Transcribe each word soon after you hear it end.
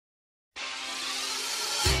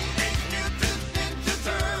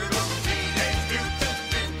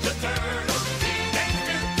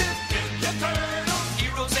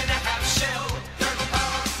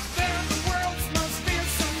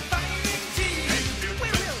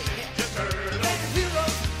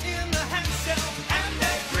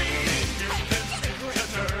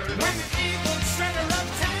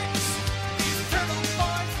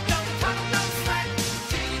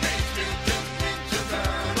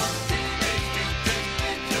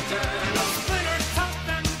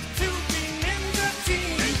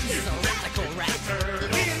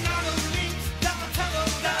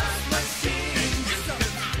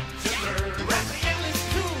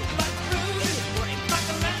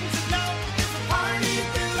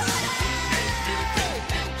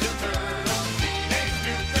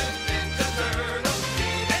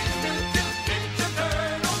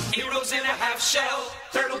shell,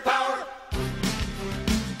 turtle power.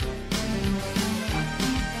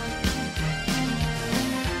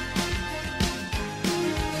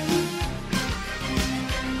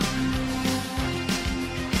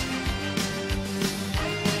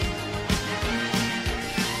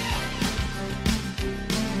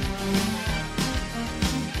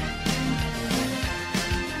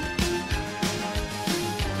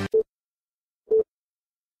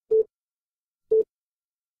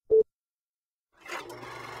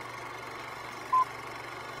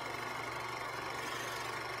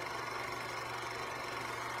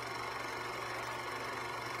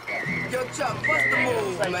 Yo, Chuck, what's the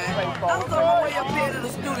move, man? I was on my way up here to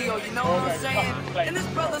the studio, you know what I'm saying? And this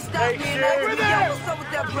brother stopped me and asked me, yo, what's up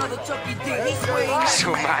with that brother Chucky D? He swing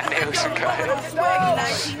So my nails are cut. swaggy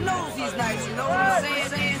nice, he knows he's nice, you know what I'm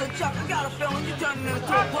saying? So Chuck, I got a feeling you turning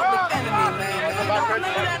into a public enemy, man.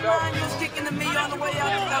 Remember that line you was kicking to me on the way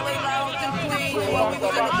out to LA Lounge in Queens while we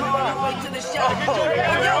was in the car on the way to the shop? Yo,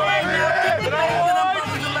 right now, kick the back to them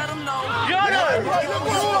brothers and let them know.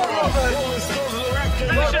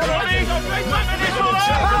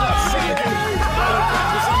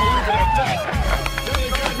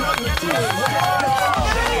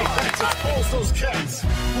 Expose those cats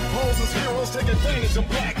who pose as heroes, take advantage of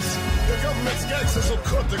blacks. The government's gangsters will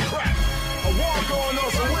cut the crap. A war going on,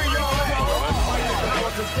 so where y'all at? Fight the power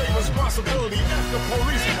to take responsibility. F the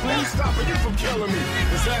police, who's stopping you from killing me?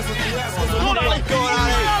 This ass is the ass of the all the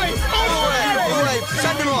way,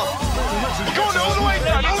 send him off. Go on, all the way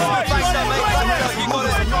down, all the way down, mate. You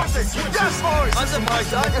got it. Yes, boys. That's a nice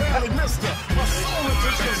dog. My soul is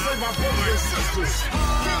just gonna save my brothers and sisters.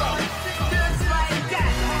 Get up. Just like that.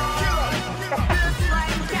 Get up. Just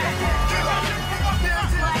like that. Get up.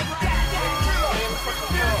 Just like that.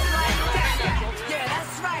 Yeah,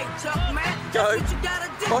 that's right, Chuck, man. That's what you gotta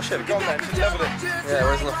do. Push him. You got to do it. Yeah,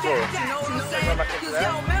 where's on the floor? You know what I'm saying? 'Cause,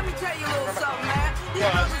 yo, man, let me tell you a little something, man. These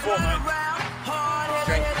brothers running around,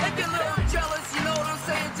 hard-headed, they get a little jealous, you know what I'm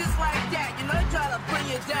saying? Just like that, you know, they try to bring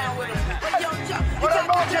you down with them. But yo, Chuck, you got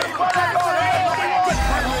to tell them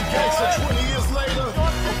Pregnant gangster 20 years later.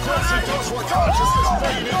 Oppressing those who are consciousness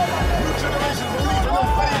faded. New generation believe in them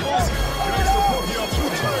fables. Gangster boogie on 2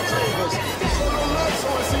 turntables. So no love, so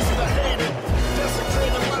it's easy to hate it.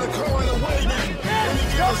 Desecrated by the current and waiting. And you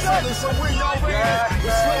get a sentence, so we all rated.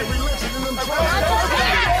 The slave religion in them coming back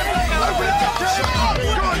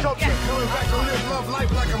to live love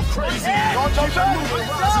life like I'm crazy. Keep it moving,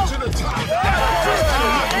 rising to the top.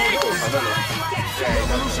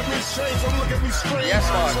 Revolution means change, don't look at me straight. Yes,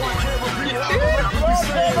 Mark. So I can't repeat what I'm be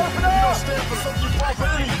saying. You don't stand for something, you fall for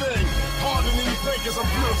anything. Harder than you think is a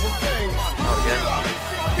beautiful thing. Oh, yeah. Go.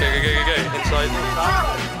 Inside.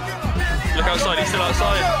 Look outside, he's still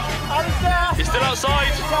outside. He's still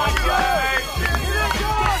outside.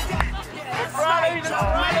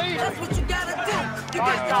 That's what you gotta do. You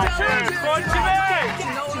got to tell them just like that. You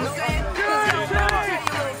know what I'm saying? 'Cause yo, man, I'll tell you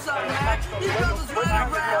a little something, man. These brothers running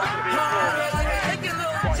around, hard-headed, they get a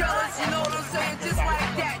little jealous, you know what I'm saying? Just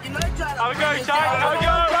like that, you know, they try to Have a go, Shaq.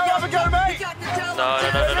 Have a go, mate. No.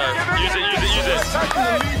 Use it.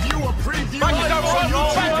 Back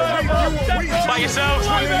Back yourself.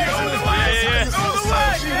 Yeah.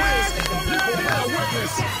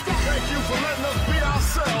 Thank you for letting us be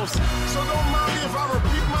ourselves. So don't mind me if I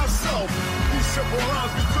repeat myself. These simple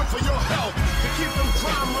rhymes be good for your health. To keep them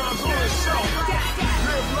crime rhymes on the shelf.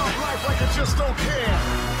 Live love life like I just don't care.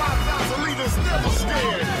 5,000 leaders never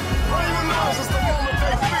scared. Rain and noise is the moment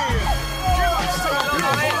they fear. Get up, son. Get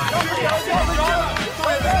up.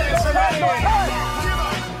 Throw your hands in the air. Get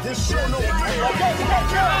up. This show no fear.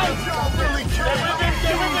 If y'all really care.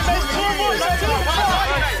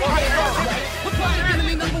 Public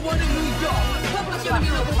enemy number 1 in New York. Public enemy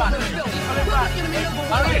number 1 in Philly. Public enemy number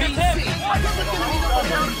 1 in DC. Public enemy number 1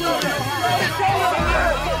 in Florida.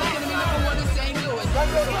 Public enemy number 1 in St. Louis.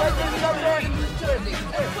 Public enemy number 1 in New Jersey.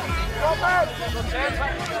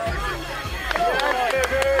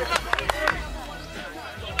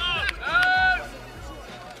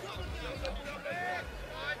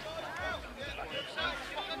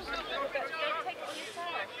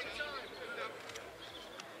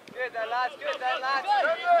 Good there, lads.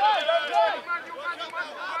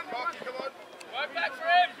 Right back for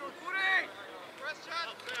him.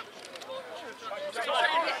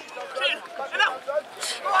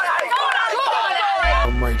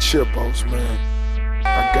 I'm my Chippos, man. I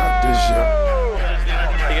got this, yeah.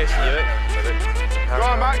 He gets to do it. Go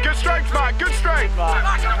on, Matt. Good strength, Matt. Good strength.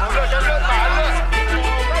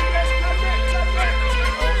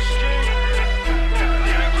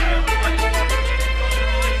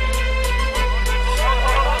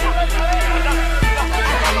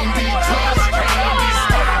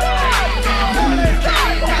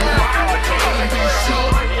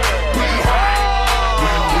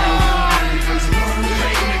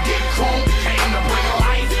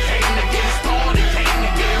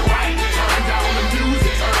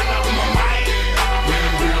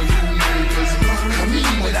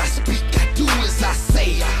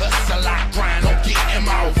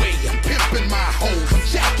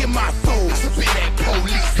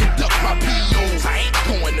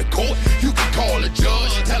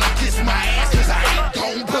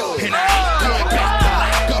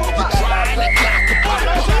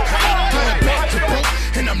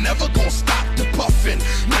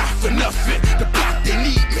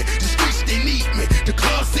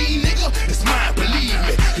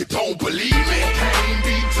 Can't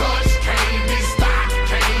be touched, can't be stopped,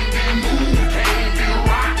 can't be moved, can't be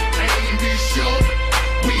rocked, can't be shook.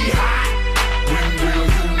 We hot. When will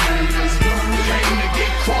you niggas learn? Came to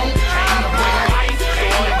get crunk, came to bring life,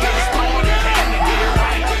 came to get started, came to get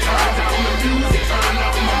right. Turn down the music, turn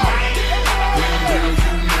up my mic. When will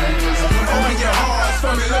you niggas learn? Open your hearts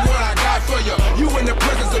for me, look what I got for you. You in the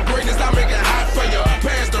presence of greatness, I make it hot for you.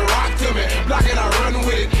 Pass the rock to me, block it, I run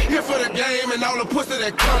with it. Here for the game and all the pussy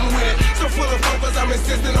that come with it. So full of focus, I'm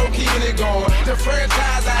insisting on keeping it going. The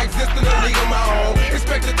franchise, I exist in a league of my own.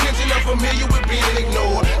 Expect attention, I'm familiar with being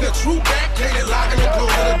ignored. The true back, can't locking and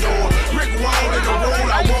closing the door. Brick wall in the road,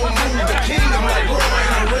 I won't move. The kingdom like Roy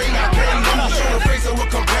in a ring, I can't lose. Show the face of what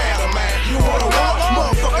compare to man. You wanna walk?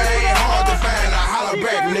 Motherfucker ain't hard to find. I holler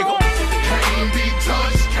back, nigga. Can't be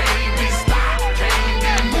touched, can't be stopped, can't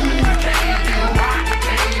be moved, can't be rocked,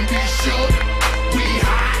 can't be shook. We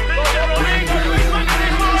hot. When will you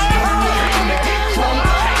niggas learn? Came to get crunk,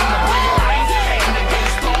 came to bring life, came to get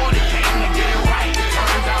started, came to get right.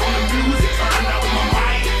 Turn down the music, turn up my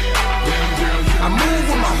mic. When will you I move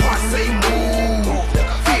when my heart say move.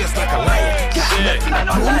 Feels like a lion, got nothing to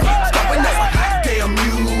prove. Stopping up a hot damn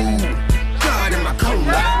mule. God in my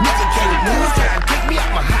coma, nigga can't move. Try to take me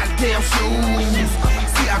out my hot damn shoes.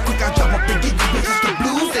 See how quick I jump up and get you bitches the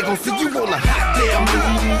blues. They gon' see you on a hot damn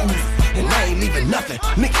move. And I ain't leaving nothing.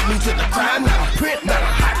 Nigga me to the crime, not a print, not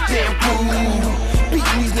a hot damn clue.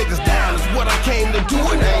 Beating these niggas down is what I came to do,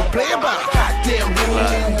 and I ain't playing by a hot damn rule.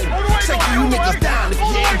 Shaking you niggas down if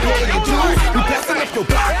you ain't paying your dues. We passing up your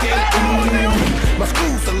block and ooh, my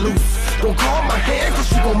screws are loose. Don't call my hand,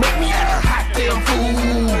 cause you gon' make me act a hot damn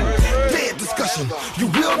fool. Dead discussion, you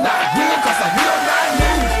will not win, cause I will not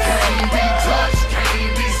lose. Can't be touched,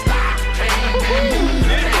 can't be stopped, can't be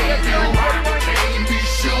moved, can't be rocked, can't be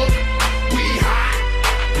shook. We hot.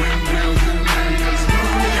 When will you niggas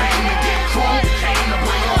learn? Came to get crunk, came to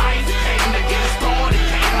bring life, came to get started,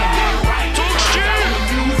 came to get right. Turn down the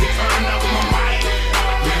music, turn up my mic.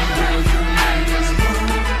 When will you niggas learn?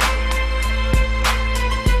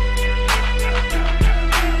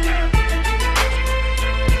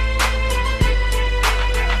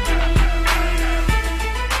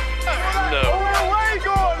 No. Where you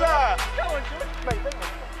going now?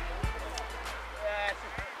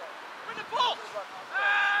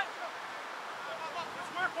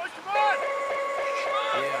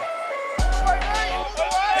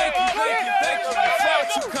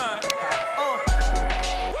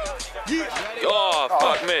 Oh,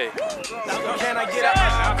 fuck me. Can I get an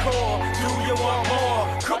encore? Do you want more?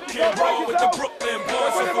 Cook and roll with the Brooklyn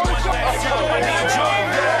boys. So for one last time, I need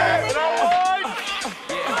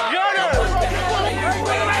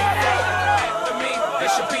there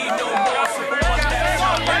should be no more. So for one last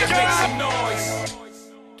time, let's make some noise.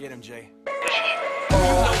 Get him, Jay.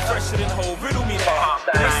 No fresher than whole, riddle me that.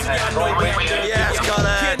 Yeah, it's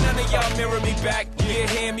gonna. Can none of y'all mirror me back? Yeah,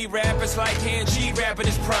 hear me rap, it's like hearing G rapping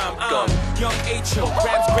his prime. Young H.O.,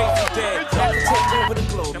 raps Grateful Dead. Had to take over the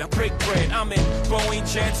globe, now break bread. I'm in Boeing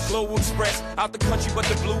Jets, Global Express. Out the country, but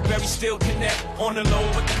the blueberries still connect. On the low,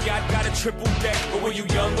 but the yacht got a triple deck. But when you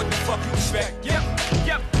young, what the fuck you expect?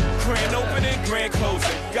 Yep. Grand opening, grand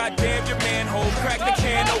closing. Goddamn your manhole, crack the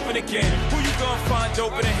can open again. Who you gonna find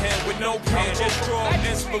open a hand with no pen? Just draw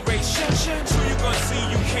inspiration. Who you gonna see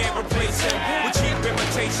you can't replace him with cheap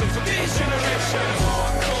imitations of these generations.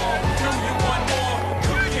 Do you want more?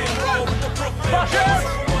 Cook and roll with the Brooklyn boys.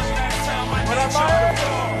 One last time I need you.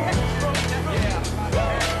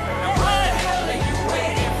 Now what the hell are you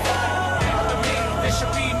waiting for? After me, there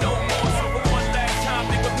should be no more. So for one last time,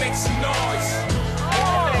 nigga, make some noise.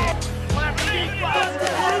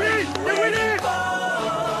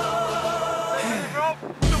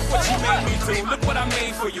 What you made me do, look what I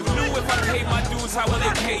made for you. Knew if I paid my dues, how will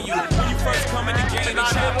they pay you? When you first come in the game, they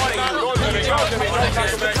try to play you.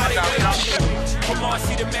 From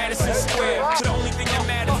Marcy to Madison Square, to the only thing that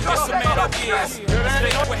matters is just a matter of years. As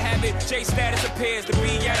they would have it, J status appears to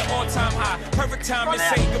be at an all-time high. Perfect time to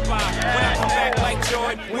say goodbye. When I come back like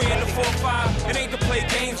Jordan, we're in the 4-5. It ain't to play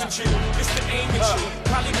games with you, it's to aim at you.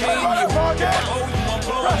 Probably name you. If I owe you, I'm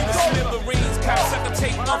blowing you to smithereens. Cocksucker,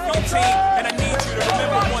 take one for your team, and I need you to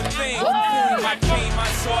remember one thing. I came, I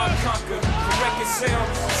saw, I conquered. The record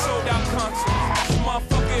sales, sold out concerts. So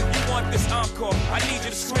motherfucker, if you want this encore, I need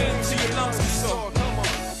you to scream till your lungs are sore.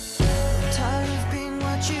 Tired of being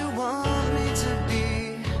what you want me to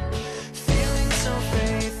be, feeling so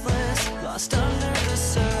faithless, lost under